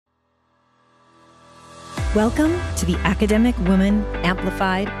Welcome to the Academic Woman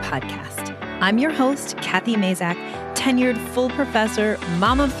Amplified podcast. I'm your host, Kathy Mazak, tenured full professor,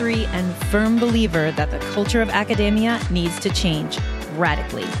 mom of three, and firm believer that the culture of academia needs to change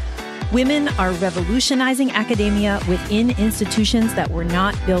radically. Women are revolutionizing academia within institutions that were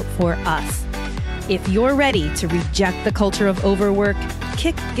not built for us. If you're ready to reject the culture of overwork,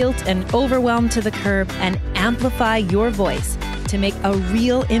 kick guilt and overwhelm to the curb, and amplify your voice to make a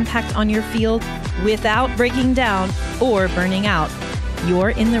real impact on your field without breaking down or burning out,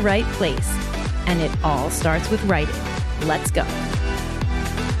 you're in the right place. And it all starts with writing. Let's go.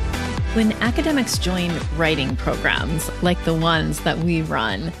 When academics join writing programs like the ones that we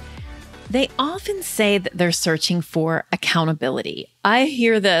run, they often say that they're searching for accountability. I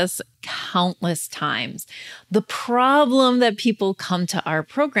hear this countless times. The problem that people come to our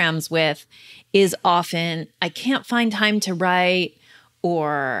programs with is often, I can't find time to write,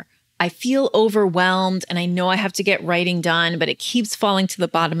 or I feel overwhelmed and I know I have to get writing done, but it keeps falling to the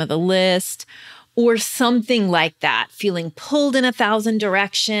bottom of the list, or something like that, feeling pulled in 1,000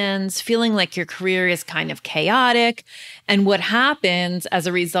 directions, feeling like your career is kind of chaotic. And what happens as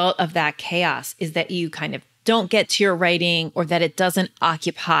a result of that chaos is that you kind of don't get to your writing, or that it doesn't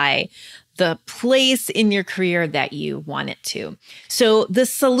occupy the place in your career that you want it to. So the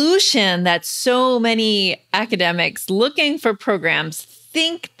solution that so many academics looking for programs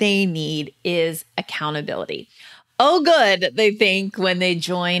think they need is accountability. Oh, good, they think when they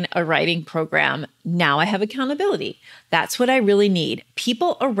join a writing program. Now I have accountability. That's what I really need.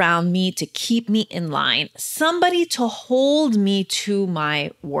 People around me to keep me in line. Somebody to hold me to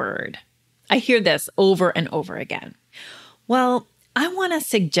my word. I hear this over and over again. Well, I want to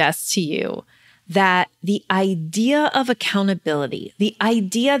suggest to you that the idea of accountability, the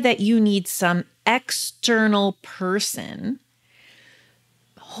idea that you need some external person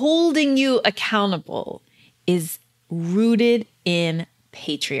holding you accountable, is rooted in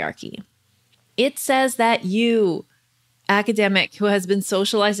patriarchy. It says that you, academic who has been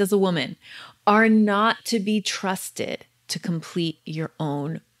socialized as a woman, are not to be trusted to complete your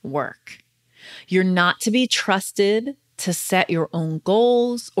own work. You're not to be trusted to set your own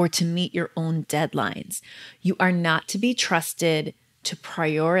goals or to meet your own deadlines. You are not to be trusted to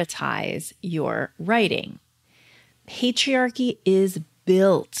prioritize your writing. Patriarchy is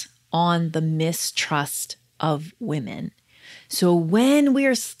built on the mistrust of women. So when we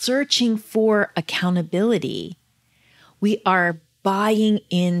are searching for accountability, we are buying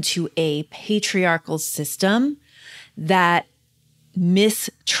into a patriarchal system that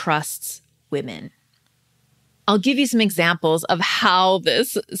mistrusts women. I'll give you some examples of how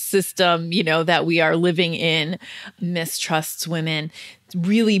this system, that we are living in mistrusts women.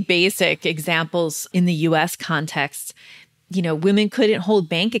 Really basic examples in the US context. Women couldn't hold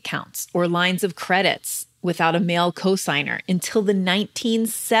bank accounts or lines of credits without a male cosigner until the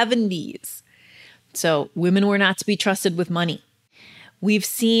 1970s. So women were not to be trusted with money. We've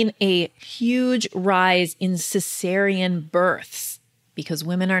seen a huge rise in cesarean births because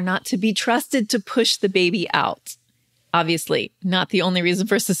women are not to be trusted to push the baby out. Obviously, not the only reason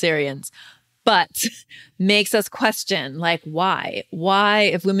for cesareans, but makes us question, why? Why,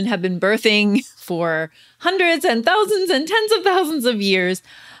 if women have been birthing for hundreds and thousands and tens of thousands of years,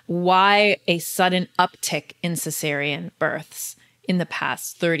 why a sudden uptick in cesarean births in the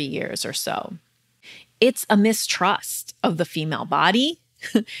past 30 years or so? It's a mistrust of the female body.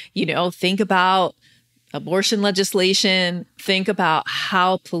 Think about abortion legislation. Think about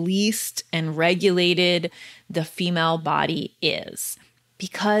how policed and regulated the female body is,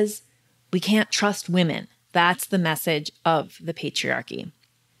 because we can't trust women. That's the message of the patriarchy.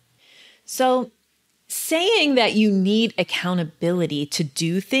 So saying that you need accountability to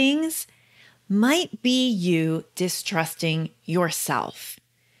do things might be you distrusting yourself.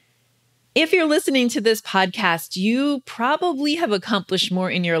 If you're listening to this podcast, you probably have accomplished more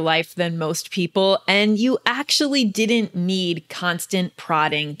in your life than most people, and you actually didn't need constant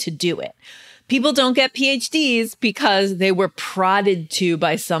prodding to do it. People don't get PhDs because they were prodded to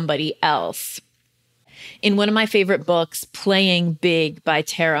by somebody else. In one of my favorite books, Playing Big by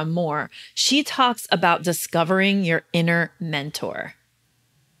Tara Moore, she talks about discovering your inner mentor.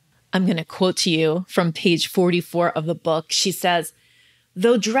 I'm going to quote to you from page 44 of the book. She says,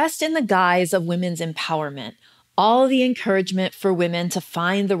 "Though dressed in the guise of women's empowerment, all the encouragement for women to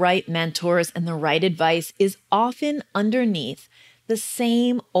find the right mentors and the right advice is often underneath the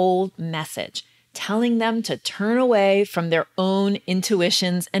same old message, telling them to turn away from their own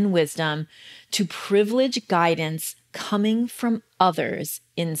intuitions and wisdom to privilege guidance coming from others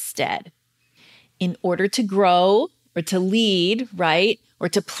instead. In order to grow or to lead, right, or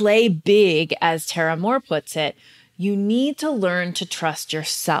to play big, as Tara Moore puts it, you need to learn to trust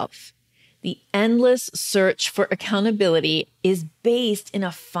yourself. The endless search for accountability is based in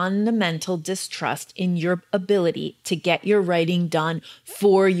a fundamental distrust in your ability to get your writing done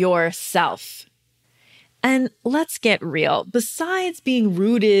for yourself. And let's get real. Besides being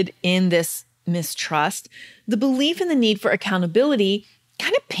rooted in this mistrust, the belief in the need for accountability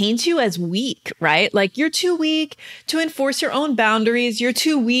kind of paints you as weak, right? Like you're too weak to enforce your own boundaries. You're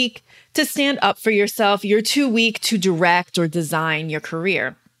too weak to stand up for yourself. You're too weak to direct or design your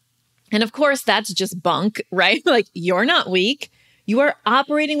career. And of course, that's just bunk, right? Like you're not weak. You are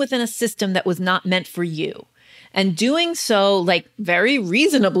operating within a system that was not meant for you. And doing so, like very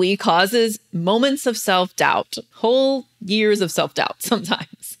reasonably, causes moments of self-doubt, whole years of self-doubt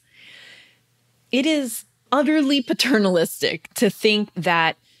sometimes. It is utterly paternalistic to think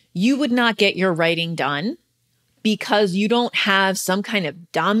that you would not get your writing done because you don't have some kind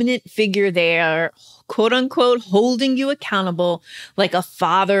of dominant figure there, quote unquote, holding you accountable like a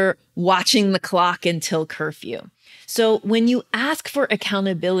father watching the clock until curfew. So when you ask for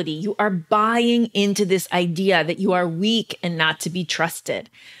accountability, you are buying into this idea that you are weak and not to be trusted.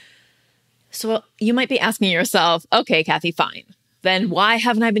 So you might be asking yourself, okay, Kathy, fine. Then why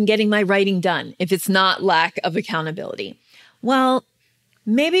haven't I been getting my writing done if it's not lack of accountability? Well,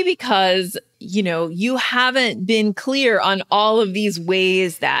 maybe because, you haven't been clear on all of these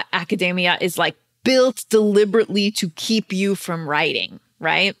ways that academia is like built deliberately to keep you from writing,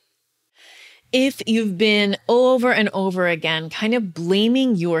 right? If you've been over and over again kind of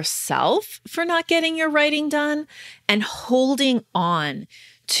blaming yourself for not getting your writing done and holding on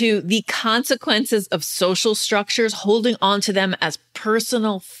to the consequences of social structures, holding on to them as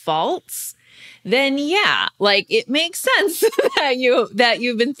personal faults, then yeah, like it makes sense that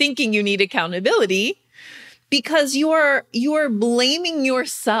you've been thinking you need accountability because you're blaming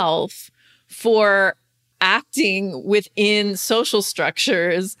yourself for acting within social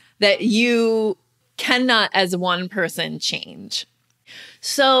structures that you cannot as one person change.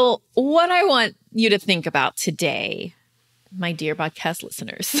 So what I want you to think about today, my dear podcast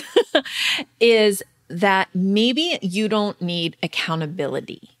listeners, is that maybe you don't need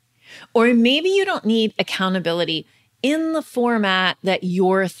accountability, or maybe you don't need accountability in the format that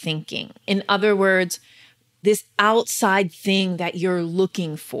you're thinking. In other words, this outside thing that you're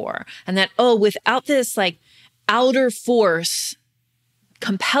looking for, and that, without this like outer force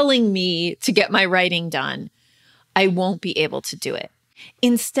compelling me to get my writing done, I won't be able to do it.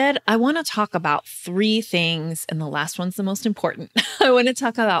 Instead, I want to talk about 3 things, and the last one's the most important. I want to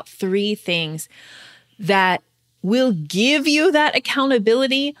talk about 3 things that will give you that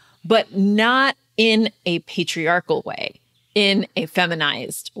accountability, but not in a patriarchal way, in a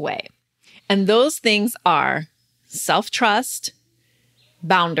feminized way. And those things are self-trust,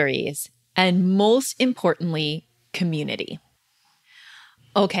 boundaries, and most importantly, community.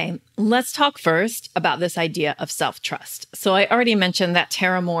 Okay, let's talk first about this idea of self-trust. So I already mentioned that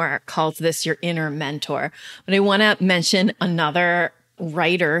Tara Moore calls this your inner mentor, but I want to mention another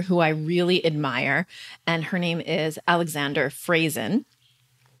writer who I really admire, and her name is Alexandra Frazen.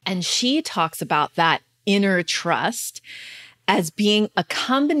 And she talks about that inner trust as being a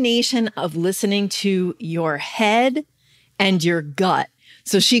combination of listening to your head and your gut.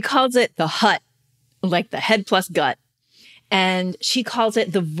 So she calls it the HUT, like the head plus gut. And she calls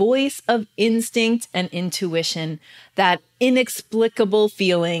it the voice of instinct and intuition, that inexplicable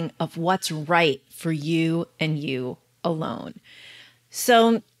feeling of what's right for you and you alone.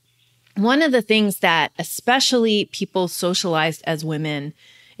 So one of the things that especially people socialized as women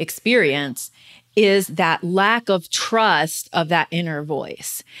experience is that lack of trust of that inner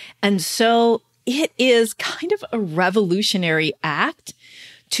voice. And so it is kind of a revolutionary act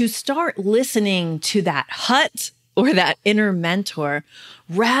to start listening to that HUT or that inner mentor,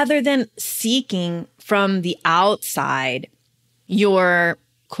 rather than seeking from the outside your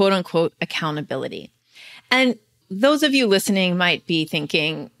quote unquote accountability. And those of you listening might be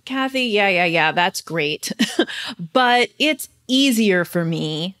thinking, Kathy, yeah, that's great. But it's easier for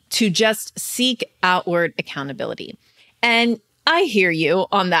me to just seek outward accountability. And I hear you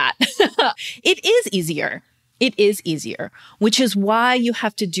on that. It is easier. It is easier, which is why you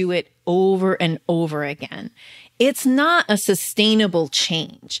have to do it over and over again. It's not a sustainable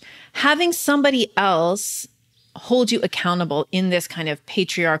change. Having somebody else hold you accountable in this kind of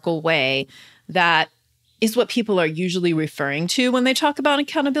patriarchal way, that is what people are usually referring to when they talk about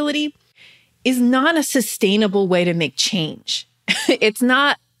accountability, is not a sustainable way to make change. It's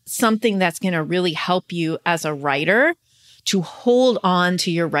not something that's going to really help you as a writer to hold on to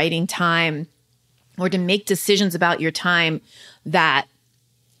your writing time or to make decisions about your time that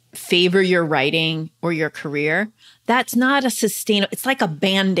favor your writing or your career, that's not a sustainable, it's like a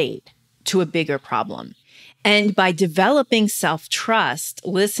Band-Aid to a bigger problem. And by developing self-trust,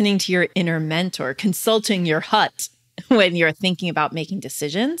 listening to your inner mentor, consulting your hut when you're thinking about making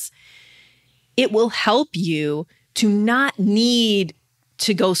decisions, it will help you to not need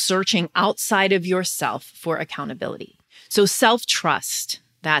to go searching outside of yourself for accountability. So self-trust,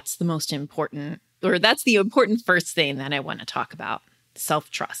 that's the most important, or that's the important first thing that I want to talk about,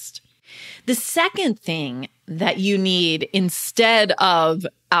 self-trust. The second thing that you need instead of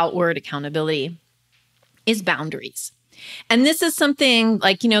outward accountability is boundaries. And this is something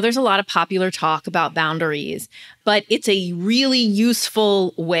like, there's a lot of popular talk about boundaries, but it's a really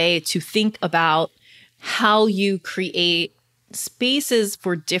useful way to think about how you create spaces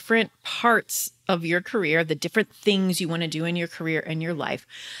for different parts of your career, the different things you want to do in your career and your life,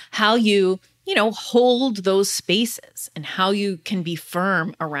 how you, hold those spaces and how you can be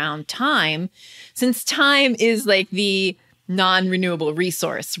firm around time, since time is like the non-renewable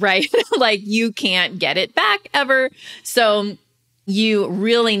resource, right? Like you can't get it back ever. So you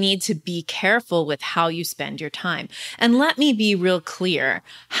really need to be careful with how you spend your time. And let me be real clear,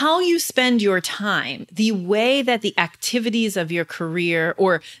 how you spend your time, the way that the activities of your career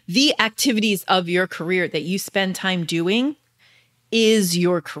or the activities of your career that you spend time doing is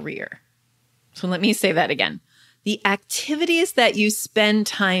your career. So let me say that again. The activities that you spend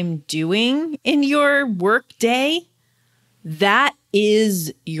time doing in your work day, that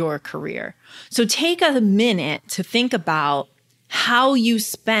is your career. So take a minute to think about how you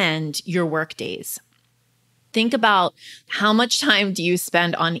spend your work days. Think about how much time do you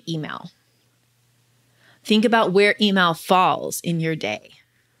spend on email? Think about where email falls in your day.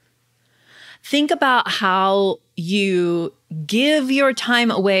 Think about how you give your time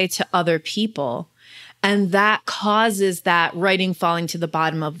away to other people, and that causes that writing falling to the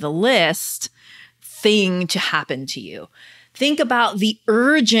bottom of the list thing to happen to you. Think about the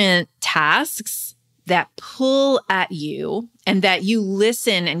urgent tasks that pull at you and that you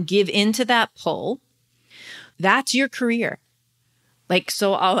listen and give into that pull. That's your career.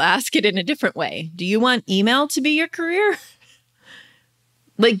 So I'll ask it in a different way. Do you want email to be your career?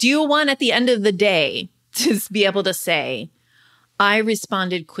 Do you want at the end of the day to be able to say, I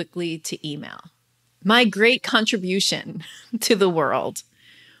responded quickly to email. My great contribution to the world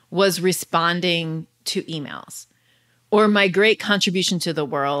was responding to emails. Or my great contribution to the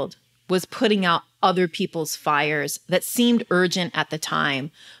world was putting out other people's fires that seemed urgent at the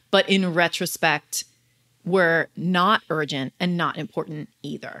time, but in retrospect were not urgent and not important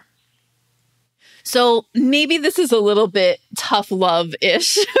either. So maybe this is a little bit tough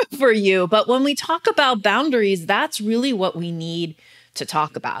love-ish for you, but when we talk about boundaries, that's really what we need to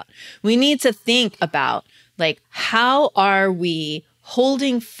talk about. We need to think about, how are we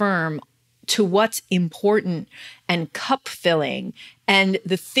holding firm to what's important and cup filling and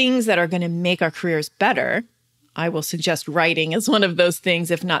the things that are going to make our careers better. I will suggest writing is one of those things,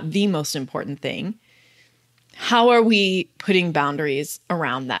 if not the most important thing. How are we putting boundaries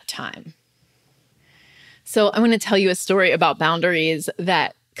around that time? So I'm going to tell you a story about boundaries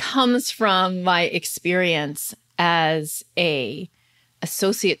that comes from my experience as an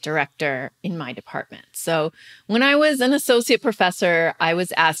associate director in my department. So when I was an associate professor, I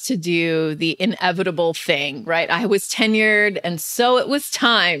was asked to do the inevitable thing, right? I was tenured, and so it was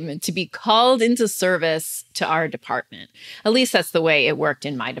time to be called into service to our department. At least that's the way it worked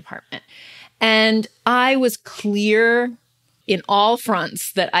in my department. And I was clear in all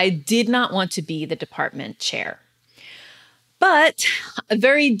fronts that I did not want to be the department chair. But a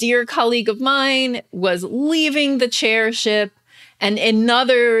very dear colleague of mine was leaving the chairship, and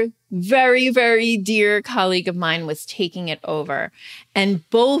another very, very dear colleague of mine was taking it over. And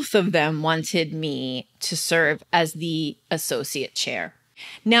both of them wanted me to serve as the associate chair.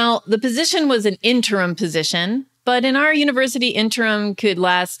 Now, the position was an interim position, but in our university, interim could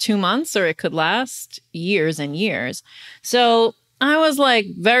last 2 months or it could last years and years. So I was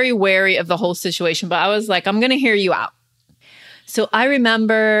very wary of the whole situation, but I was I'm going to hear you out. So I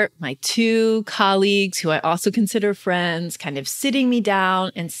remember my two colleagues, who I also consider friends, kind of sitting me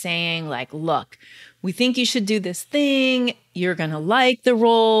down and saying, look, we think you should do this thing. You're going to like the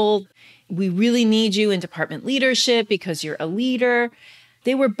role. We really need you in department leadership because you're a leader.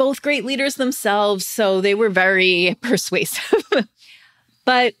 They were both great leaders themselves, so they were very persuasive.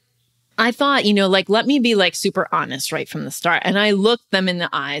 But I thought, let me be super honest right from the start. And I looked them in the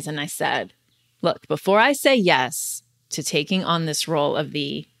eyes and I said, look, before I say yes to taking on this role of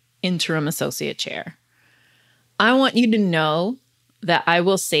the interim associate chair, I want you to know that I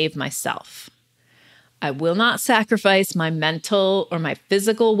will save myself. I will not sacrifice my mental or my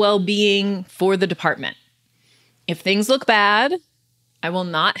physical well-being for the department. If things look bad, I will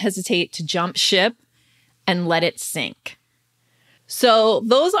not hesitate to jump ship and let it sink. So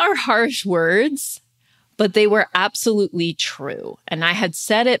those are harsh words, but they were absolutely true. And I had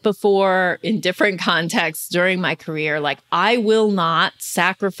said it before in different contexts during my career, like, I will not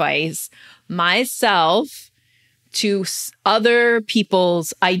sacrifice myself to other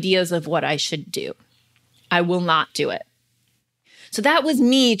people's ideas of what I should do. I will not do it. So that was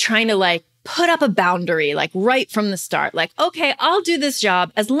me trying to like put up a boundary, like right from the start, like, okay, I'll do this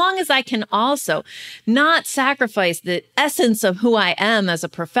job as long as I can also not sacrifice the essence of who I am as a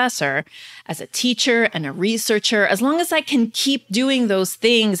professor, as a teacher and a researcher, as long as I can keep doing those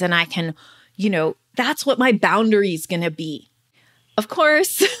things and I can, that's what my boundary is going to be. Of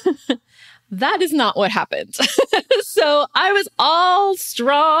course, that is not what happened. So I was all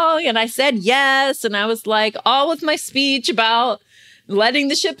strong and I said yes. And I was like all with my speech about letting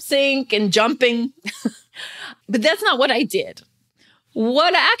the ship sink and jumping. But that's not what I did.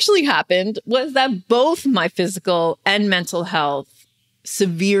 What actually happened was that both my physical and mental health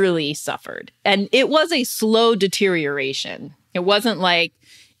severely suffered. And it was a slow deterioration. It wasn't like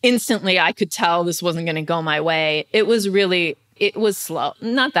instantly I could tell this wasn't going to go my way. It was slow.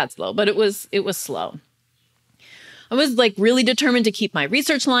 Not that slow, but it was slow. I was like really determined to keep my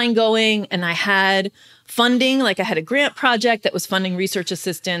research line going. And I had funding, like I had a grant project that was funding research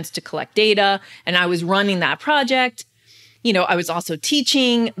assistants to collect data. And I was running that project. I was also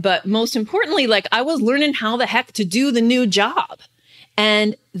teaching, but most importantly, like I was learning how the heck to do the new job.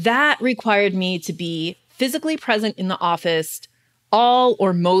 And that required me to be physically present in the office all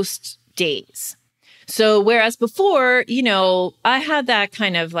or most days. So whereas before, I had that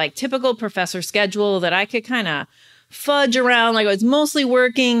kind of like typical professor schedule that I could kind of fudge around. Like I was mostly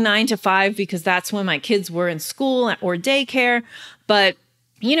working 9 to 5 because that's when my kids were in school or daycare. But,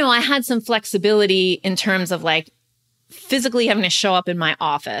 I had some flexibility in terms of like physically having to show up in my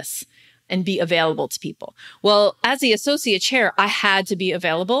office and be available to people. Well, as the associate chair, I had to be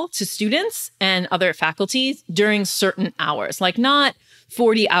available to students and other faculty during certain hours, like not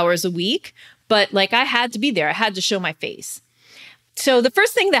 40 hours a week, but like I had to be there. I had to show my face. So the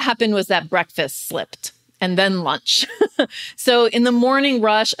first thing that happened was that breakfast slipped and then lunch. So in the morning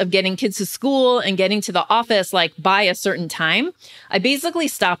rush of getting kids to school and getting to the office, like by a certain time, I basically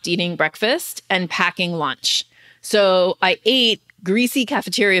stopped eating breakfast and packing lunch. So I ate greasy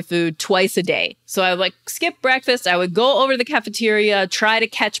cafeteria food twice a day. So I would like skip breakfast. I would go over to the cafeteria, try to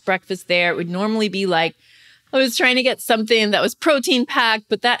catch breakfast there. It would normally be like, I was trying to get something that was protein packed,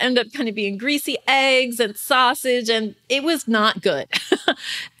 but that ended up kind of being greasy eggs and sausage, and it was not good.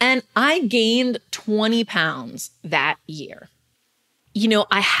 And I gained 20 pounds that year.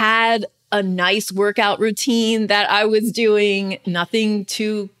 I had a nice workout routine that I was doing, nothing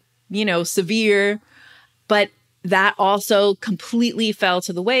too, severe, but that also completely fell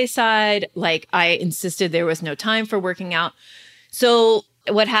to the wayside. Like I insisted there was no time for working out. So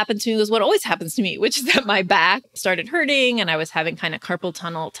what happened to me was what always happens to me, which is that my back started hurting and I was having kind of carpal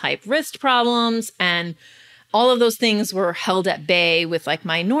tunnel type wrist problems. And all of those things were held at bay with like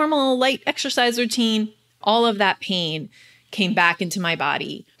my normal light exercise routine. All of that pain came back into my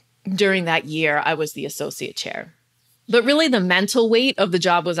body during that year I was the associate chair. But really the mental weight of the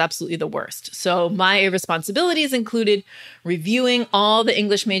job was absolutely the worst. So my responsibilities included reviewing all the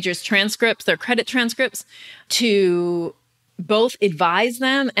English majors transcripts, their credit transcripts, to both advise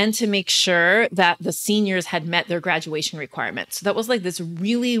them and to make sure that the seniors had met their graduation requirements. So that was like this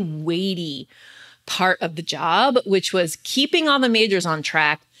really weighty part of the job, which was keeping all the majors on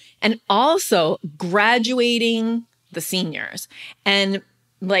track and also graduating the seniors. And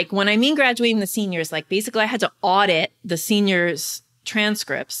like when I mean graduating the seniors, like basically I had to audit the seniors'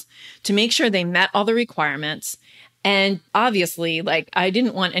 transcripts to make sure they met all the requirements. And obviously, like I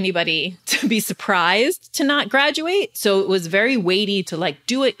didn't want anybody to be surprised to not graduate. So it was very weighty to like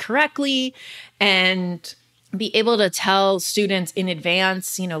do it correctly and be able to tell students in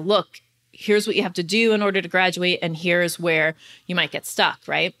advance, look, here's what you have to do in order to graduate. And here's where you might get stuck,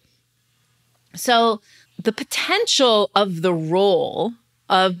 right? So the potential of the role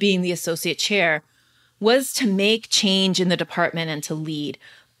of being the associate chair was to make change in the department and to lead.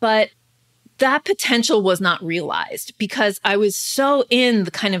 But that potential was not realized because I was so in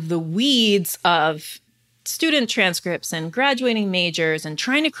the kind of the weeds of student transcripts and graduating majors and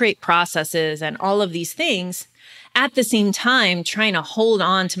trying to create processes and all of these things at the same time, trying to hold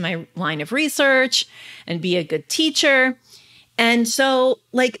on to my line of research and be a good teacher. And so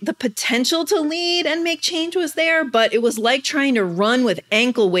like the potential to lead and make change was there, but it was like trying to run with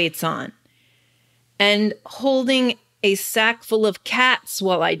ankle weights on. and holding a sack full of cats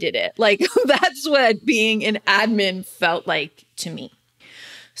while I did it. Like, that's what being an admin felt like to me.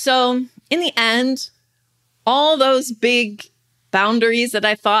 So in the end, all those big boundaries that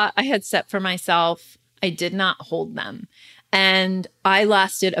I thought I had set for myself, I did not hold them. And I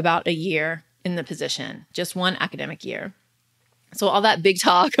lasted about a year in the position, just one academic year. So all that big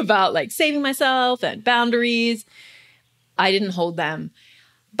talk about like saving myself and boundaries, I didn't hold them.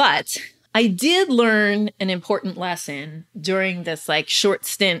 But I did learn an important lesson during this like short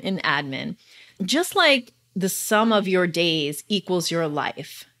stint in admin. Just like the sum of your days equals your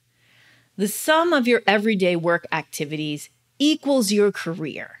life, the sum of your everyday work activities equals your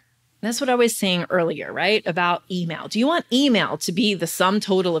career. That's what I was saying earlier, right? About email. Do you want email to be the sum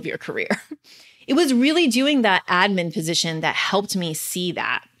total of your career? It was really doing that admin position that helped me see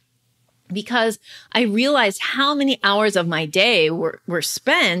that, because I realized how many hours of my day were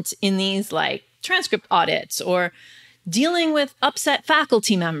spent in these like transcript audits or dealing with upset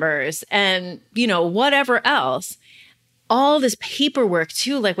faculty members and, whatever else. All this paperwork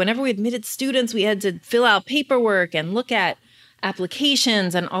too. Like whenever we admitted students, we had to fill out paperwork and look at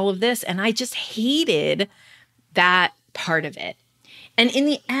applications and all of this. And I just hated that part of it. And in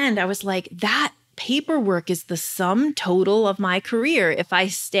the end, I was like, that paperwork is the sum total of my career if I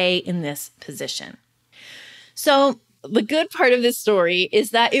stay in this position. So the good part of this story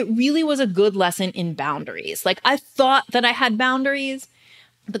is that it really was a good lesson in boundaries. Like I thought that I had boundaries,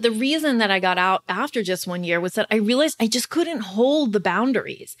 but the reason that I got out after just 1 year was that I realized I just couldn't hold the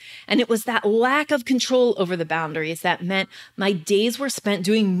boundaries. And it was that lack of control over the boundaries that meant my days were spent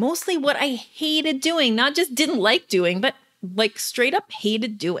doing mostly what I hated doing, not just didn't like doing, but like straight up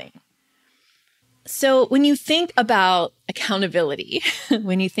hated doing. So when you think about accountability,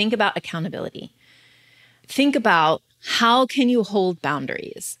 think about how can you hold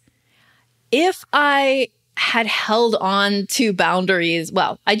boundaries? If I had held on to boundaries,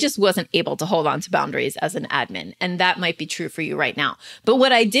 well, I just wasn't able to hold on to boundaries as an admin. And that might be true for you right now. But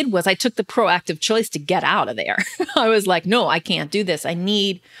what I did was I took the proactive choice to get out of there. I was like, no, I can't do this. I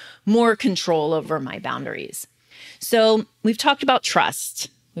need more control over my boundaries. So we've talked about trust.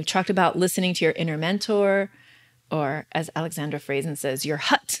 We've talked about listening to your inner mentor, or as Alexandra Frazen says, your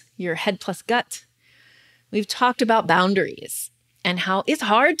HUT, your head plus gut. We've talked about boundaries and how it's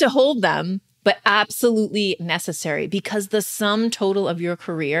hard to hold them, but absolutely necessary, because the sum total of your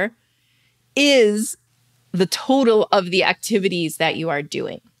career is the total of the activities that you are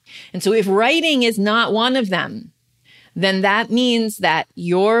doing. And so if writing is not one of them, then that means that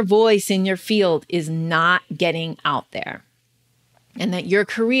your voice in your field is not getting out there, and that your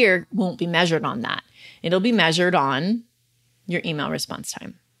career won't be measured on that. It'll be measured on your email response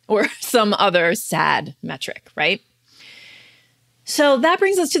time or some other sad metric, right? So that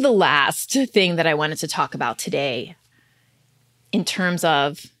brings us to the last thing that I wanted to talk about today in terms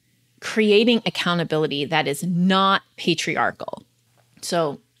of creating accountability that is not patriarchal.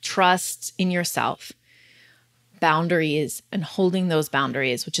 So trust in yourself, boundaries, and holding those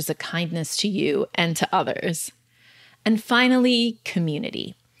boundaries, which is a kindness to you and to others. And finally,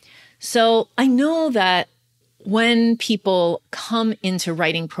 community. So I know that when people come into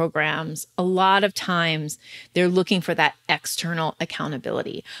writing programs, a lot of times they're looking for that external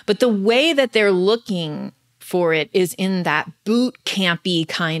accountability. But the way that they're looking for it is in that boot campy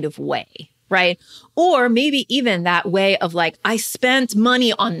kind of way, right? Or maybe even that way of like, I spent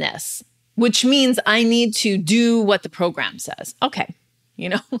money on this, which means I need to do what the program says. Okay,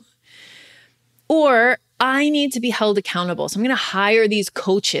 Or I need to be held accountable. So I'm going to hire these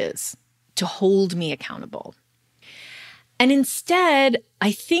coaches to hold me accountable. And instead,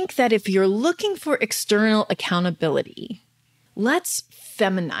 I think that if you're looking for external accountability, let's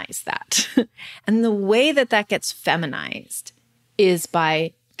feminize that. And the way that that gets feminized is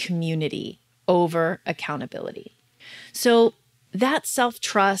by community over accountability. So that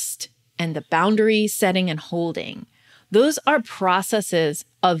self-trust and the boundary setting and holding, those are processes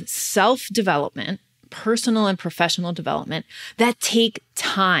of self-development, personal and professional development, that take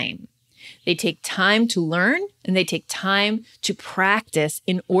time. They take time to learn, and they take time to practice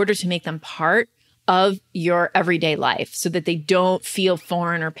in order to make them part of your everyday life so that they don't feel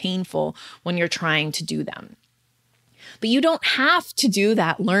foreign or painful when you're trying to do them. But you don't have to do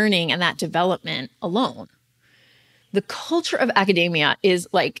that learning and that development alone. The culture of academia is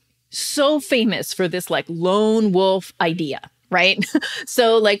like so famous for this like lone wolf idea, right?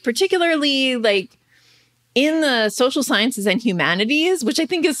 So like particularly like in the social sciences and humanities, which I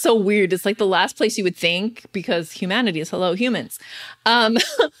think is so weird. It's like the last place you would think, because humanities, hello, humans.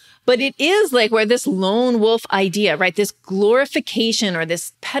 But it is like where this lone wolf idea, right? This glorification or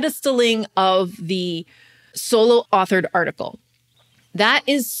this pedestaling of the solo authored article. That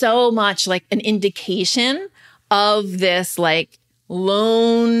is so much like an indication of this like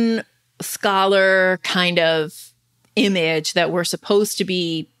lone scholar kind of image that we're supposed to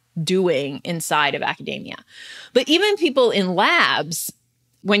be doing inside of academia. But even people in labs,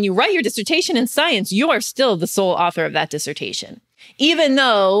 when you write your dissertation in science, you are still the sole author of that dissertation. Even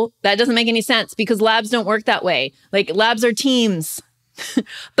though that doesn't make any sense because labs don't work that way. Like labs are teams.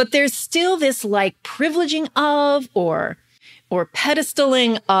 But there's still this like privileging of or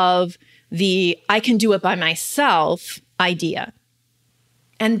pedestaling of the I can do it by myself idea.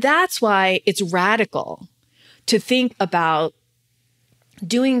 And that's why it's radical to think about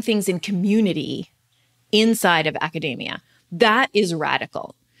doing things in community inside of academia. That is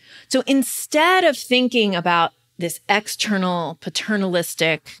radical. So instead of thinking about this external,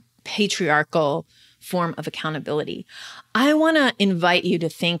 paternalistic, patriarchal form of accountability, I want to invite you to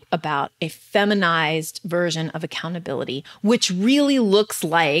think about a feminized version of accountability, which really looks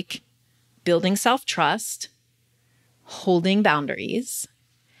like building self-trust, holding boundaries,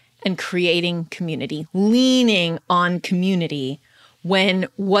 and creating community, leaning on community when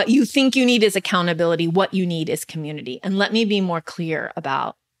what you think you need is accountability, what you need is community. And let me be more clear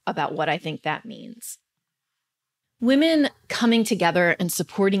about what I think that means. Women coming together and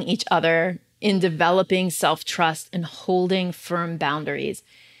supporting each other in developing self-trust and holding firm boundaries,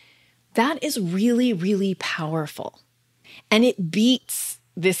 that is really, really powerful. And it beats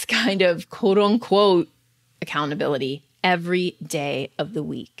this kind of quote unquote accountability every day of the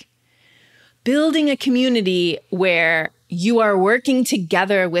week. Building a community where you are working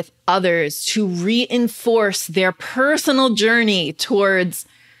together with others to reinforce their personal journey towards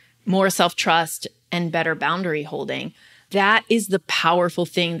more self-trust and better boundary holding. That is the powerful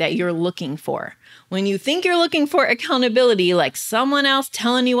thing that you're looking for. When you think you're looking for accountability, like someone else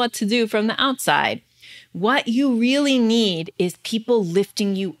telling you what to do from the outside, what you really need is people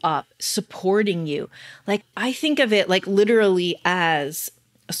lifting you up, supporting you. Like I think of it like literally as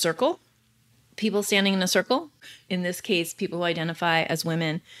a circle, people standing in a circle. In this case, people who identify as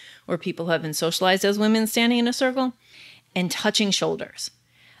women or people who have been socialized as women standing in a circle and touching shoulders.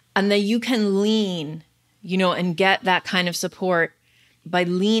 And that you can lean, and get that kind of support by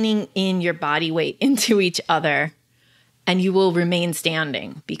leaning in your body weight into each other, and you will remain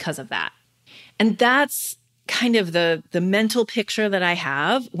standing because of that. And that's kind of the mental picture that I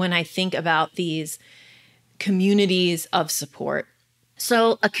have when I think about these communities of support.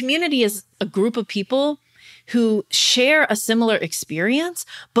 So a community is a group of people who share a similar experience,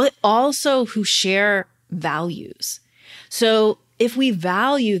 but also who share values. So if we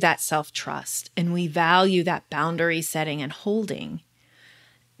value that self-trust and we value that boundary setting and holding,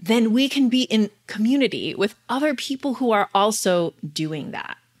 then we can be in community with other people who are also doing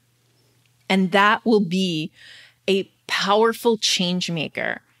that. And that will be a powerful change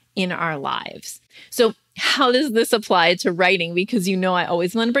maker in our lives. So how does this apply to writing? Because I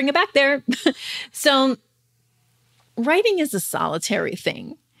always want to bring it back there. So writing is a solitary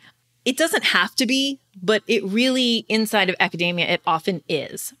thing. It doesn't have to be, but it really, inside of academia, it often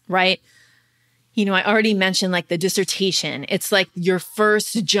is, right? I already mentioned like the dissertation. It's like your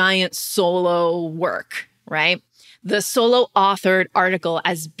first giant solo work, right? The solo authored article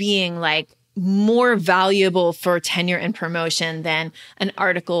as being like more valuable for tenure and promotion than an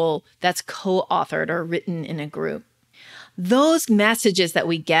article that's co-authored or written in a group. Those messages that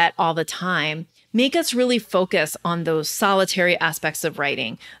we get all the time make us really focus on those solitary aspects of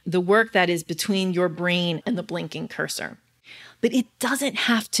writing, the work that is between your brain and the blinking cursor. But it doesn't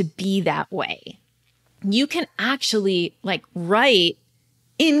have to be that way. You can actually write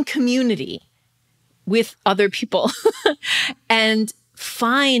in community with other people and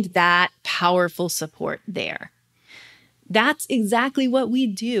find that powerful support there. That's exactly what we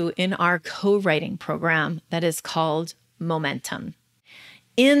do in our co-writing program that is called Momentum.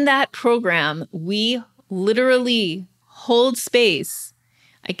 In that program, we literally hold space.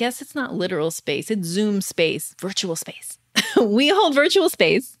 I guess it's not literal space, it's Zoom space, virtual space. We hold virtual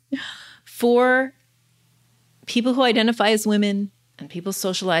space for people who identify as women and people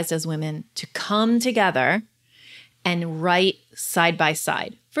socialized as women to come together and write side by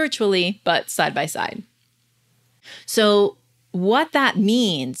side, virtually, but side by side. So what that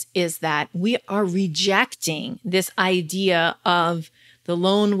means is that we are rejecting this idea of the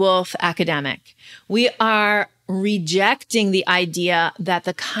lone wolf academic. We are rejecting the idea that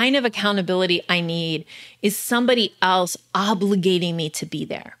the kind of accountability I need is somebody else obligating me to be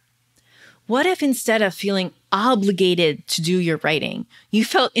there. What if instead of feeling obligated to do your writing, you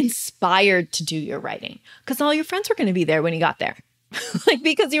felt inspired to do your writing? Because all your friends were going to be there when you got there.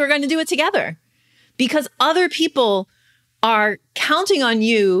 Because you were going to do it together. Because other people are counting on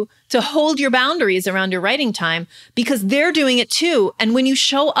you to hold your boundaries around your writing time because they're doing it too. And when you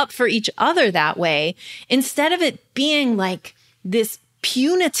show up for each other that way, instead of it being like this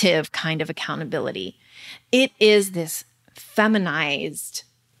punitive kind of accountability, it is this feminized,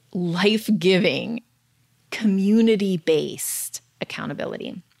 life-giving, community-based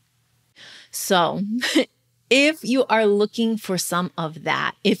accountability. So if you are looking for some of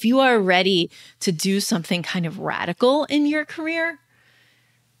that, if you are ready to do something kind of radical in your career,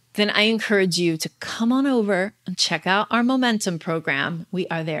 then I encourage you to come on over and check out our Momentum program. We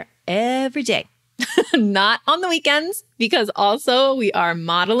are there every day, not on the weekends, because also we are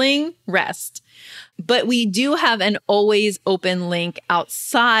modeling rest. But we do have an always open link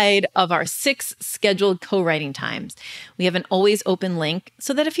outside of our 6 scheduled co-writing times. We have an always open link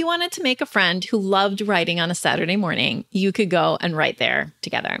so that if you wanted to make a friend who loved writing on a Saturday morning, you could go and write there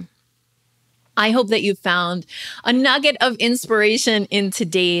together. I hope that you found a nugget of inspiration in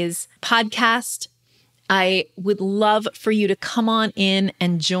today's podcast. I would love for you to come on in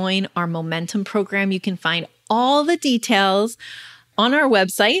and join our Momentum program. You can find all the details on our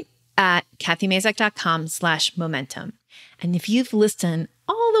website at kathymazak.com/momentum. And if you've listened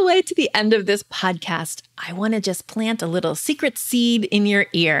all the way to the end of this podcast, I want to just plant a little secret seed in your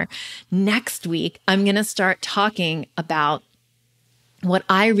ear. Next week, I'm going to start talking about what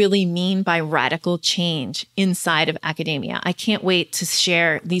I really mean by radical change inside of academia. I can't wait to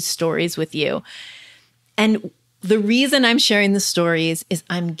share these stories with you. And the reason I'm sharing the stories is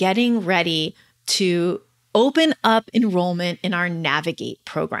I'm getting ready to open up enrollment in our Navigate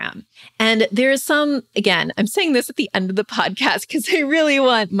program. And there's some, again, I'm saying this at the end of the podcast because I really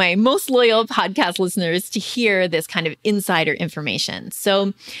want my most loyal podcast listeners to hear this kind of insider information.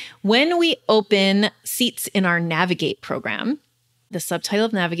 So when we open seats in our Navigate program, the subtitle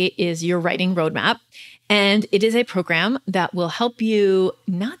of Navigate is Your Writing Roadmap. And it is a program that will help you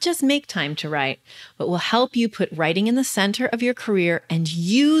not just make time to write, but will help you put writing in the center of your career and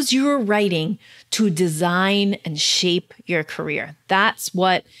use your writing to design and shape your career. That's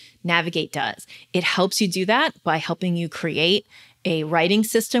what Navigate does. It helps you do that by helping you create a writing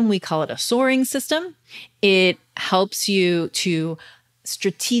system. We call it a soaring system. It helps you to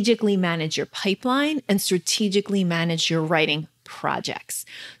strategically manage your pipeline and strategically manage your writing projects.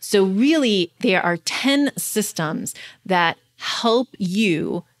 So really, there are 10 systems that help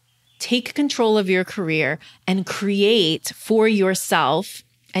you take control of your career and create for yourself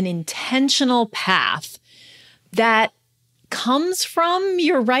an intentional path that comes from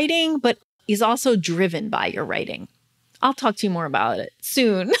your writing, but is also driven by your writing. I'll talk to you more about it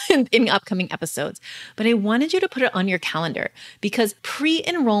soon in upcoming episodes. But I wanted you to put it on your calendar because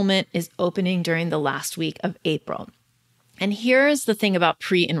pre-enrollment is opening during the last week of April. And here's the thing about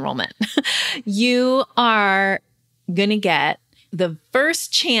pre-enrollment. You are going to get the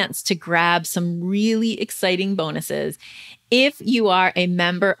first chance to grab some really exciting bonuses if you are a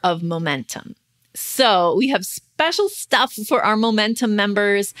member of Momentum. So we have special stuff for our Momentum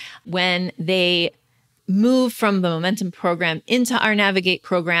members when they move from the Momentum program into our Navigate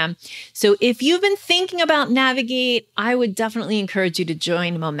program. So if you've been thinking about Navigate, I would definitely encourage you to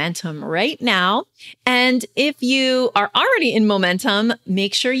join Momentum right now. And if you are already in Momentum,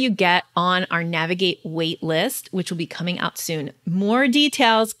 make sure you get on our Navigate wait list, which will be coming out soon. More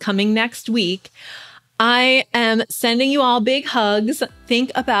details coming next week. I am sending you all big hugs.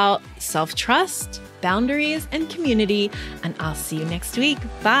 Think about self-trust, boundaries, and community, and I'll see you next week.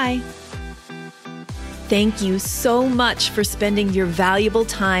 Bye. Thank you so much for spending your valuable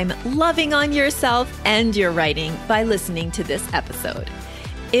time loving on yourself and your writing by listening to this episode.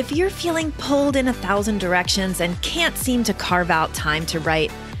 If you're feeling pulled in 1,000 directions and can't seem to carve out time to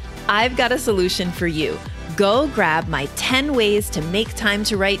write, I've got a solution for you. Go grab my 10 ways to make time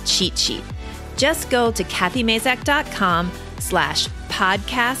to write cheat sheet. Just go to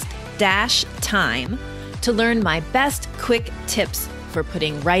kathymazak.com/podcast-time to learn my best quick tips for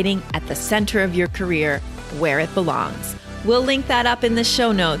putting writing at the center of your career where it belongs. We'll link that up in the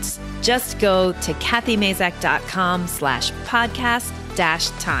show notes. Just go to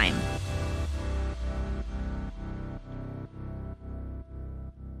kathymazak.com/podcast-time.